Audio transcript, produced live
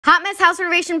guys, house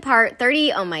renovation part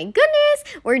 30. Oh my goodness.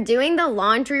 We're doing the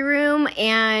laundry room,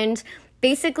 and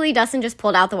basically Dustin just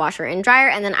pulled out the washer and dryer,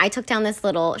 and then I took down this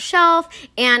little shelf,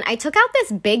 and I took out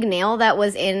this big nail that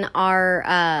was in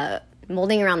our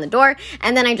molding around the door,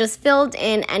 and then I just filled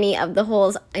in any of the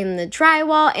holes in the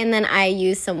drywall, and then I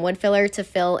used some wood filler to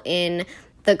fill in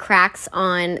the cracks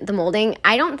on the molding.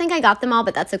 I don't think I got them all,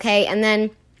 but that's okay. And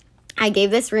then I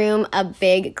gave this room a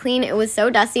big clean. It was so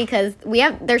dusty because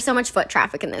there's so much foot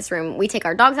traffic in this room. We take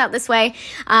our dogs out this way.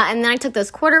 And then I took those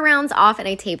quarter rounds off and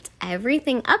I taped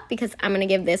everything up because I'm going to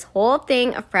give this whole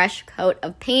thing a fresh coat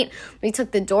of paint. We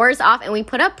took the doors off and we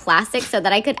put up plastic so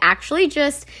that I could actually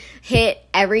just hit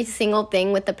every single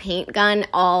thing with the paint gun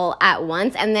all at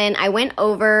once. And then I went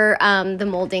over the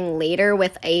molding later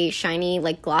with a shiny,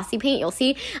 like, glossy paint, you'll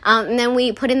see. And then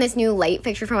we put in this new light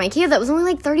fixture from IKEA that was only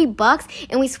like $30,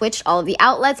 and we switched all of the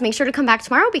outlets. Make sure to come back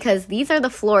tomorrow because these are the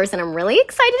floors and I'm really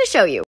excited to show you.